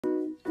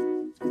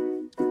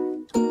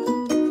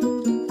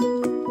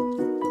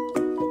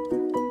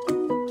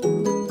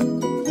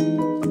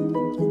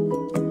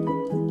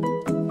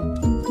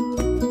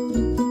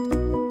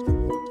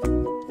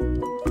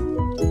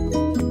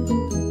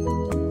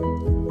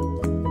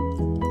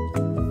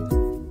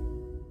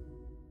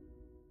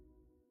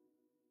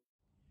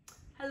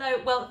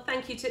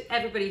thank you to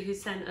everybody who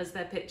sent us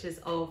their pictures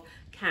of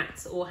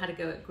cats or had a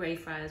go at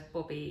Greyfriars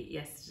Bobby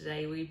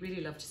yesterday. We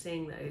really loved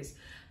seeing those.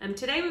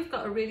 Today we've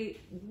got a really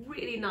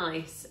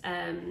nice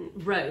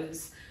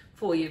rose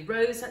for you.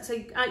 Rose, so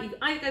you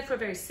either go for a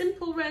very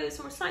simple rose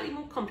or a slightly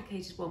more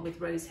complicated one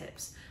with rose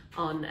hips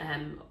on.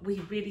 We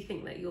really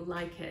think that you'll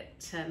like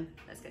it.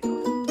 Let's get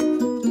going.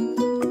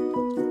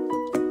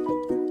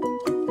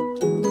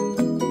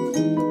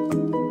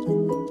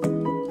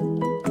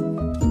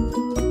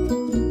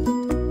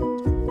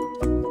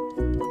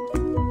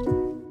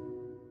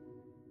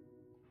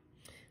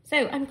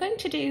 So I'm going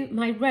to do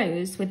my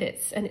rose with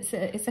it's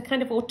a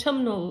kind of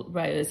autumnal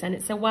rose, and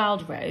it's a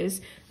wild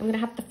rose. I'm going to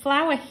have the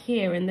flower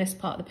here in this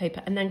part of the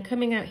paper, and then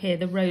coming out here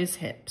the rose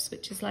hips,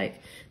 which is like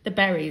the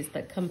berries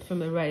that come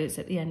from a rose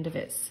at the end of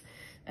its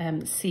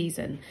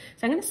season.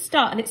 So I'm going to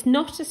start, and it's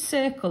not a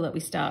circle that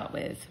we start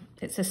with.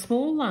 It's a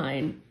small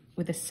line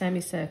with a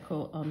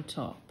semicircle on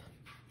top.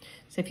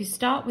 So if you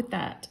start with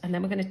that, and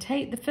then we're going to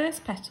take the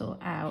first petal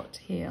out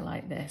here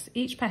like this.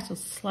 Each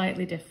petal's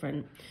slightly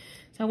different.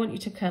 So I want you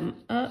to come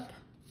up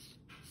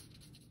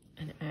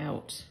and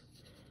out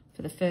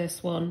for the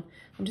first one.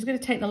 I'm just going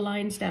to take the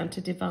lines down to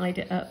divide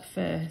it up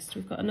first.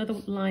 We've got another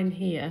line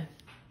here,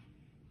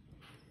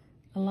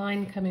 a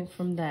line coming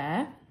from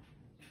there,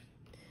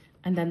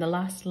 and then the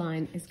last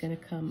line is going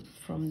to come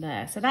from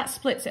there. So that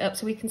splits it up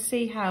so we can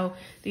see how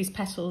these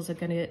petals are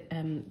going to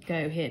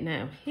go here.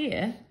 Now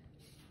here,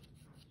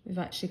 we've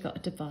actually got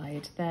a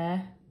divide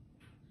there,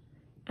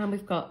 and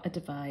we've got a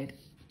divide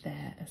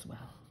there as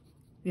well.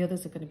 The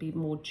others are going to be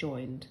more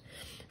joined.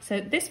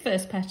 So this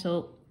first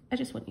petal, I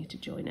just want you to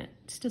join it.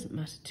 It doesn't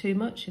matter too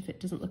much if it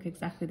doesn't look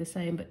exactly the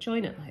same, but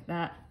join it like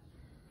that.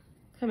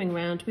 Coming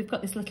round, we've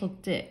got this little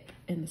dip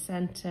in the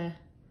centre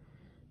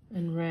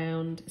and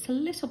round. It's a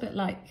little bit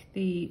like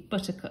the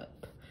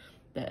buttercup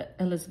that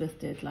Elizabeth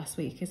did last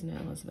week, isn't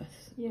it,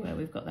 Elizabeth? Yeah. Where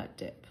we've got that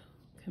dip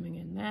coming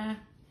in there.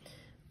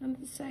 And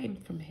the same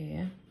from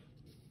here.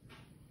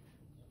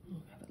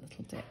 We'll have a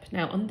little dip.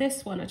 Now on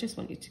this one, I just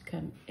want you to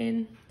come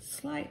in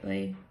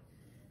slightly,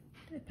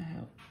 dip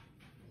out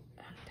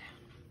and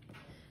down.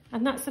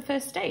 And that's the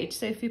first stage.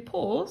 So if you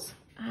pause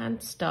and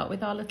start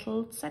with our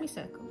little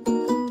semicircle.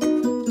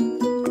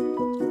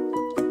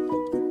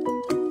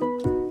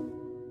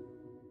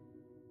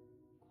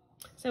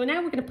 So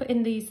now we're going to put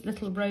in these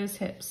little rose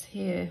hips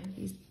here,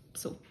 these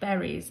sort of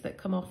berries that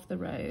come off the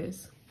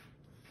rose.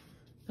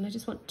 And I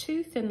just want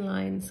two thin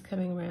lines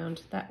coming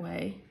around that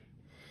way.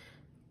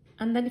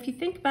 And then if you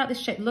think about this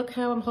shape, look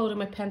how I'm holding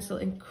my pencil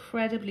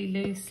incredibly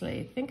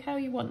loosely. Think how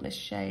you want this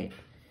shape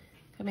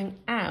coming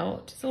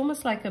out. It's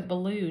almost like a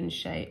balloon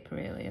shape,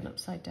 really, an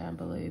upside down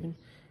balloon.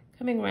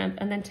 Coming around,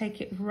 and then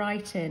take it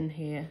right in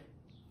here.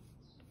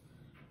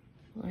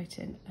 Right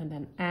in, and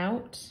then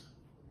out,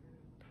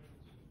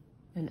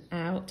 and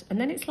out.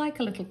 And then it's like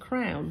a little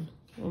crown,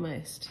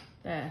 almost,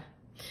 there.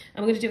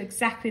 And we're going to do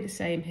exactly the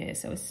same here.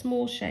 So a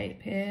small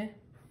shape here.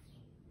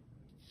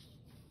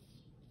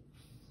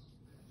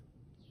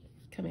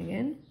 Coming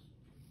in,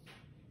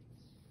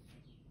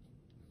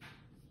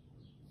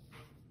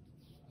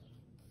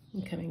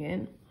 and coming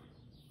in,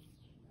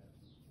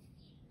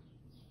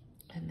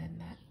 and then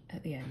that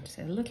at the end.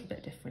 So a little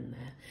bit different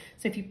there.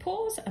 So if you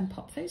pause and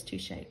pop those two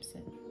shapes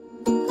in.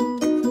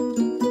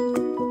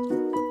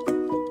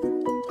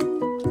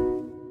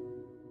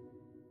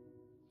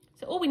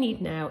 So all we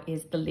need now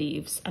is the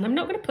leaves, and I'm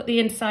not going to put the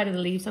inside of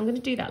the leaves. I'm going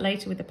to do that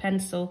later with the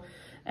pencil,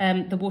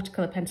 the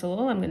watercolour pencil.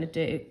 All I'm going to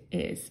do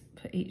is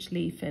put each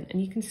leaf in, and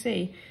you can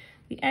see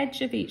the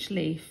edge of each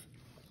leaf.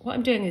 What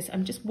I'm doing is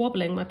I'm just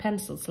wobbling my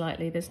pencil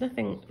slightly. There's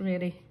nothing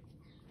really,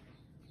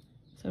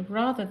 so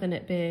rather than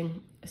it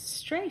being a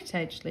straight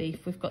edge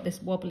leaf, we've got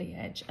this wobbly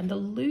edge, and the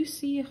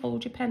looser you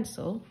hold your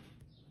pencil,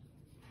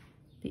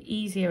 the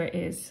easier it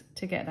is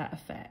to get that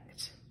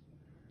effect.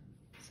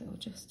 So we'll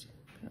just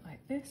go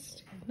like this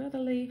to get another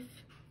leaf,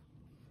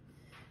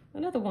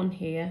 another one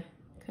here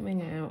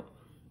coming out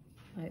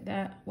like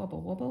that,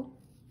 wobble wobble.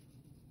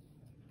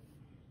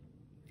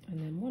 And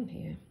then one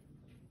here.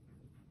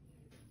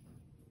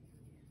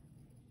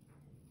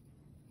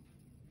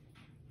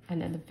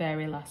 And then the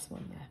very last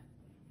one there.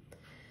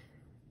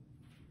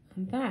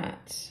 And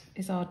that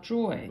is our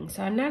drawing.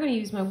 So I'm now going to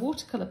use my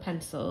watercolour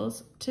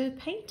pencils to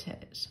paint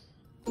it.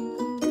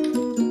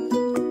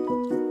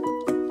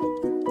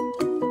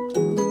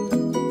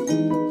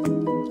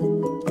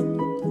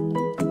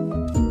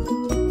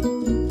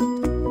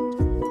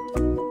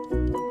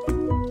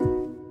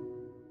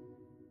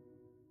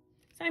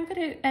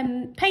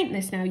 Paint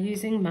this now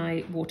using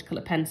my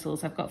watercolour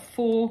pencils. I've got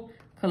 4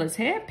 colours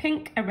here,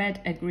 pink, a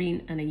red, a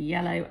green and a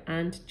yellow,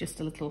 and just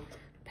a little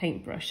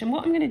paintbrush. And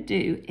what I'm going to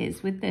do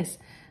is with this,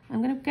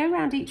 I'm going to go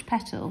around each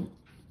petal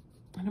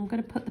and I'm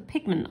going to put the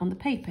pigment on the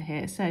paper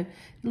here. So it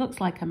looks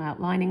like I'm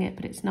outlining it,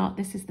 but it's not.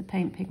 This is the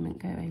paint pigment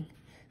going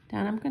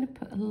down. I'm going to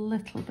put a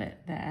little bit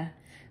there,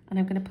 and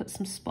I'm going to put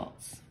some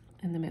spots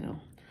in the middle.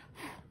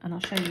 And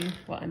I'll show you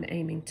what I'm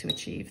aiming to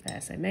achieve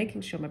there. So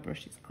making sure my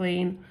brush is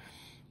clean.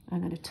 I'm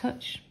going to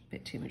touch, a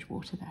bit too much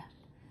water there,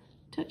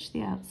 touch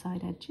the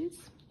outside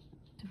edges,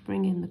 to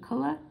bring in the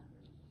colour,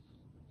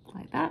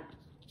 like that.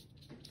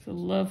 It's a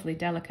lovely,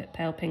 delicate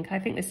pale pink. I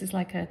think this is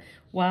like a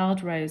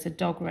wild rose, a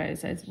dog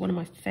rose. It's one of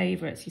my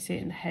favourites. You see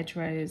it in the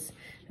hedgerows,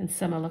 and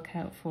summer, look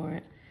out for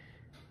it.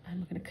 And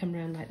we're going to come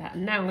around like that.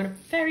 And now I'm going to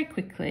very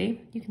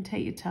quickly, you can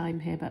take your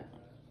time here, but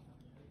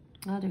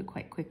I'll do it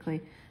quite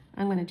quickly.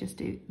 I'm going to just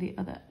do the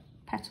other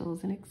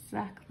petals in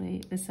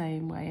exactly the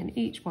same way, and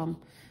each one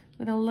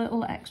with a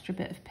little extra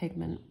bit of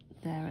pigment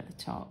there at the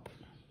top.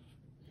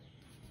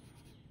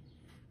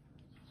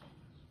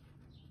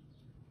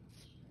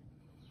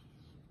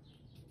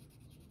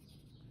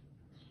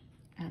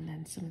 And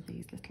then some of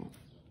these little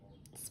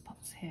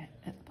spots here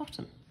at the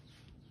bottom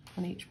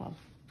on each one.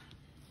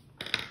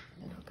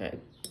 And then I'll go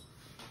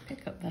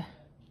pick up the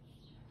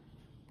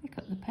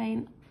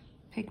paint,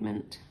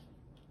 pigment,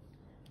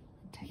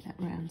 and take that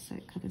round so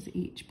it covers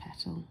each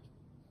petal.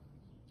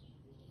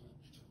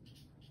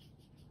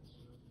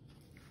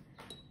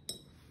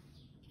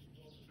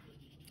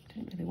 I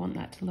don't really want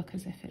that to look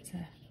as if it's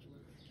a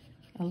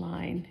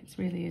line. It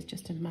really is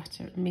just a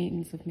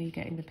means of me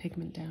getting the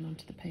pigment down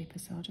onto the paper,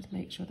 so I'll just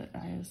make sure that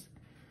those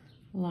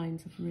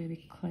lines have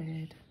really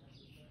cleared.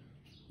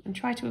 And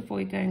try to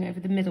avoid going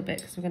over the middle bit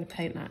because we're going to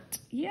paint that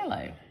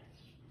yellow.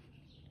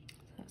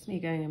 That's me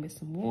going in with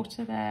some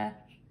water there.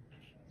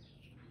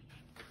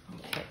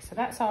 Okay, so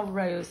that's our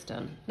rose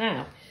done.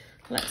 Now,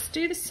 let's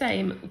do the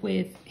same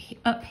with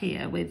up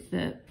here with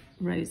the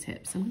rose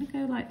hips. I'm going to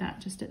go like that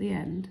just at the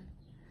end.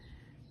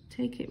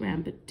 Take it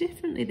round, but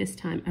differently this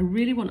time. I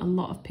really want a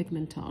lot of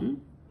pigment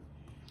on.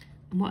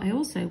 And what I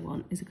also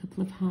want is a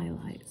couple of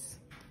highlights.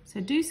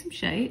 So do some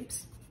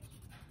shapes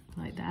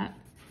like that,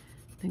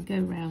 then go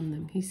round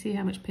them. You see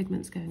how much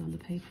pigment's going on the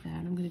paper there,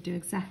 and I'm going to do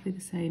exactly the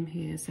same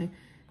here. So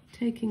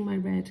taking my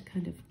red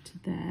kind of to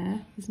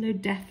there. There's no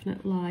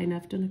definite line.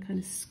 I've done a kind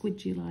of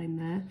squidgy line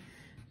there.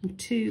 And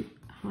two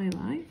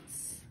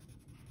highlights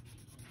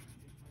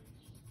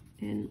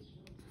in.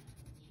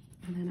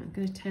 And then I'm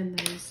going to turn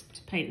those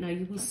to paint. Now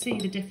you will see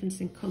the difference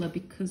in colour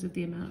because of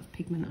the amount of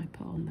pigment I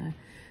put on there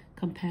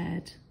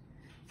compared.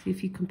 So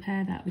if you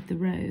compare that with the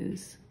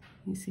rose,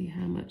 you see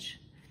how much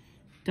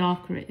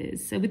darker it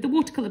is. So with the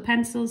watercolour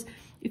pencils,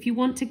 if you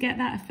want to get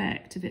that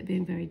effect of it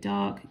being very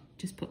dark,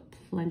 just put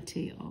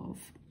plenty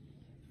of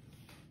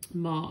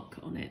mark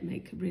on it.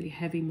 Make a really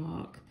heavy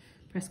mark.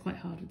 Press quite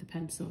hard with the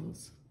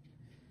pencils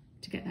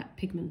to get that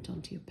pigment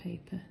onto your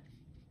paper.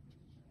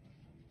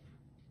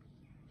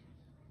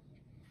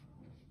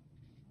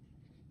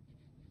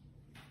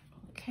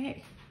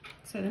 Okay,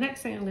 so the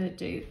next thing I'm going to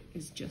do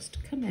is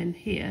just come in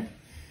here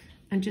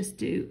and just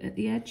do at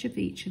the edge of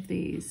each of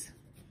these.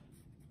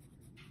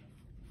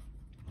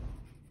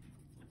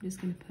 I'm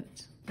just going to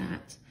put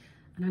that,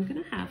 and I'm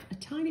going to have a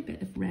tiny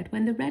bit of red.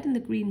 When the red and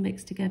the green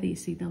mix together, you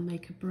see they'll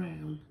make a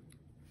brown.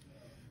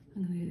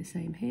 I'm going to do the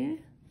same here.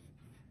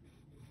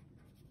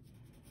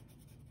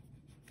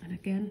 And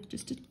again,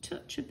 just a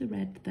touch of the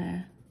red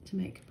there to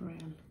make a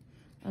brown.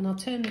 And I'll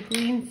turn the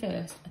green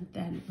first, and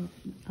then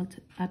I'll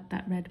add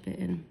that red bit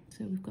in.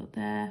 So we've got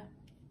there,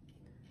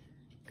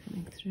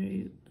 coming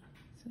through.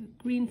 So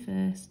green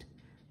first,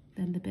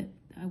 then the bit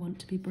that I want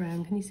to be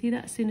brown. Can you see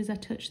that? As soon as I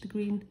touch the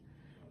green,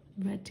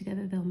 red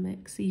together, they'll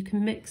mix. So you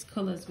can mix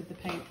colours with the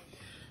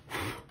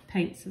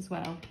paints as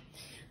well.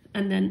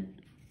 And then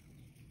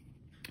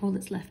all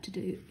that's left to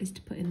do is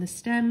to put in the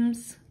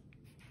stems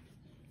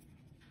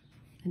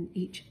and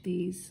each of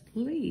these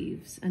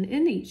leaves. And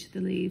in each of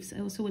the leaves, I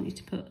also want you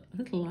to put a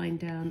little line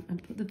down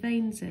and put the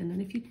veins in.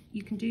 And if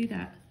you can do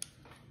that,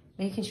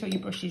 making sure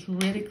your brush is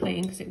really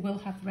clean because it will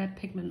have red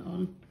pigment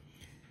on.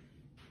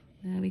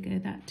 There we go,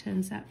 that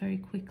turns out very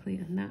quickly,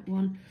 and that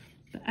one.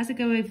 But as I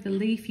go over the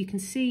leaf, you can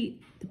see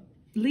the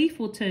leaf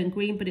will turn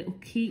green, but it will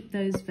keep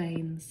those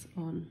veins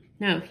on.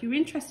 Now, if you're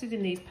interested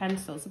in these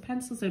pencils, the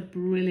pencils are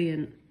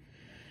brilliant,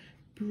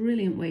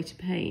 brilliant way to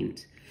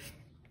paint.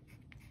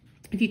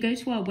 If you go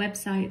to our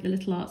website,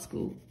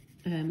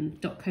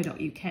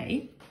 thelittleartschool.co.uk,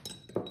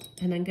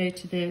 and then go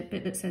to the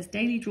bit that says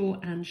Daily Draw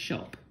and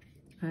Shop.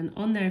 And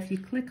on there, if you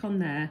click on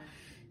there,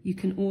 you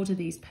can order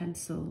these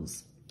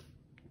pencils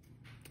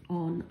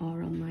on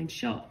our online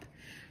shop.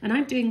 And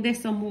I'm doing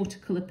this on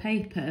watercolour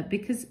paper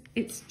because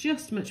it's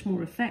just much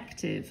more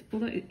effective.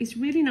 Although it's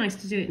really nice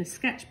to do it in a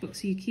sketchbook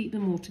so you keep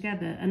them all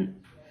together. And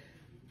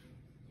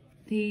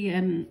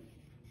the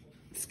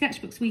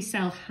sketchbooks we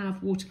sell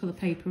have watercolour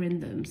paper in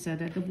them, so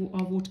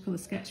our watercolour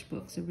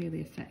sketchbooks are really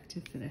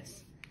effective for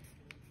this.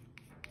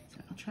 So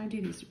I'll try and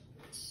do these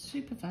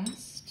super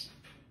fast.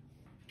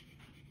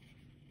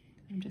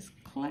 I'm just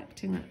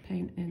collecting that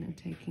paint in and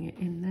taking it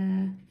in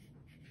there.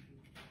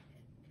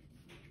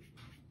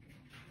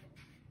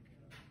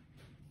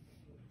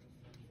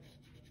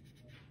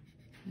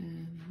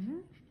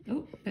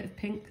 Oh, a bit of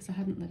pink because I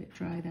hadn't let it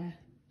dry there.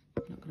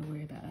 I'm not going to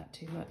worry about that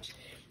too much.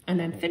 And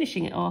then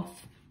finishing it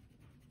off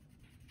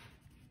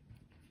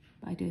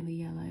by doing the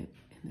yellow in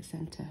the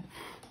centre.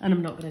 And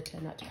I'm not going to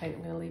turn that to paint,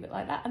 I'm going to leave it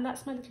like that. And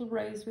that's my little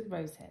rose with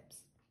rose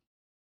hips.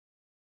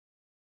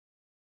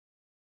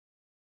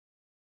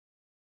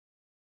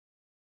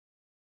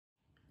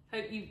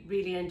 Hope you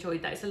really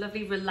enjoyed that. It's a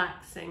lovely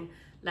relaxing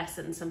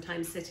lesson,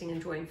 sometimes sitting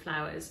and drawing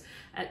flowers.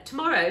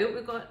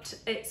 Tomorrow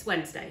it's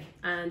Wednesday,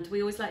 and we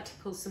always like to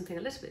pull something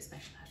a little bit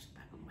special out of the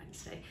bag on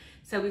Wednesday.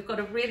 So we've got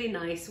a really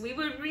nice, we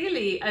were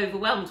really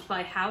overwhelmed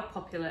by how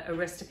popular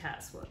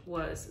Aristocats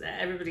was.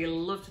 Everybody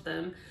loved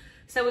them.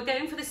 So we're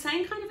going for the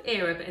same kind of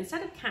era, but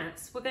instead of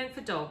cats, we're going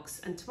for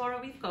dogs. And tomorrow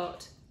we've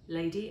got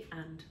Lady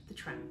and the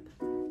Tramp.